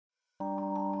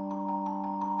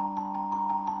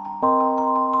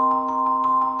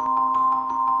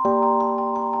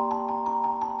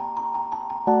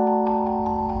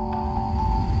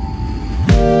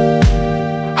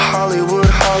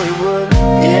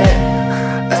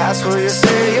that's where you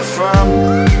say you're from.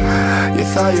 You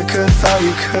thought you could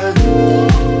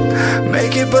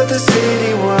make it, but the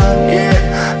city won,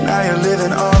 yeah. Now you're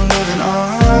living on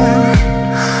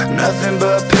nothing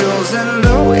but pills and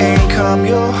low income.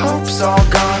 Your hope's all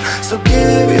gone, so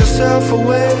give yourself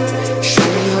away. Show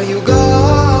me how you go,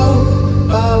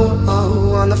 oh,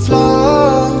 oh, on the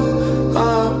floor,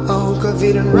 oh, oh,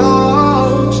 covered in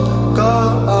rose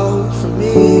gold for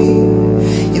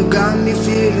me. You got me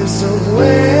feeling some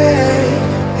way,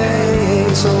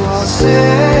 hey, so I'll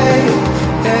say,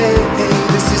 hey, hey,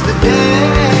 this is the day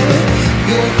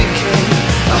you became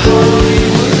a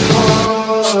Hollywood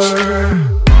whore.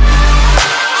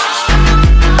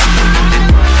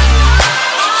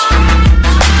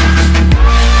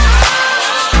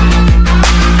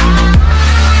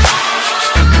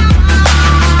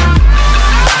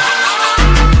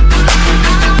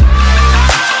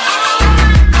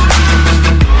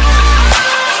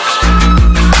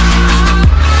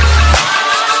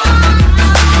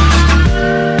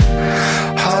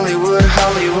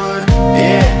 Hollywood,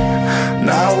 yeah.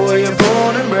 Now where you're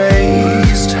born and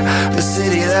raised, the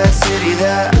city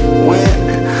that went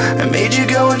and made you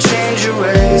go and change your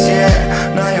ways,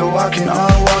 yeah. Now you're walking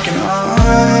on,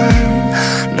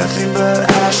 nothing but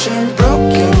ash and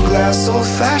broken glass,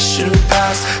 old-fashioned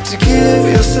past to give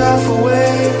yourself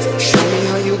away. Show me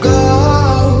how you go,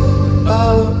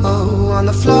 oh, oh, on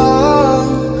the floor,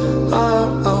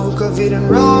 oh, oh, covered in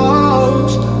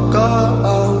rose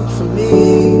gold for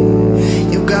me.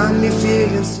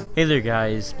 Hey there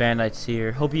guys, Bandites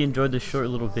here. Hope you enjoyed this short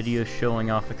little video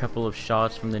showing off a couple of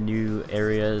shots from the new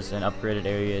areas and upgraded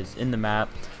areas in the map.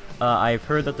 I've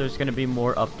heard that there's going to be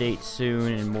more updates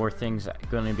soon and more things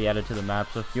going to be added to the map,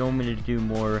 so if you want me to do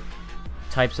more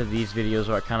types of these videos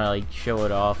where I kind of like show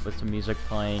it off with some music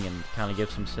playing and kind of give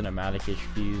some cinematic-ish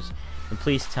views, then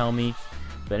please tell me.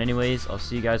 But anyways, I'll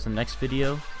see you guys in the next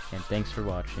video, and thanks for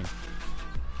watching.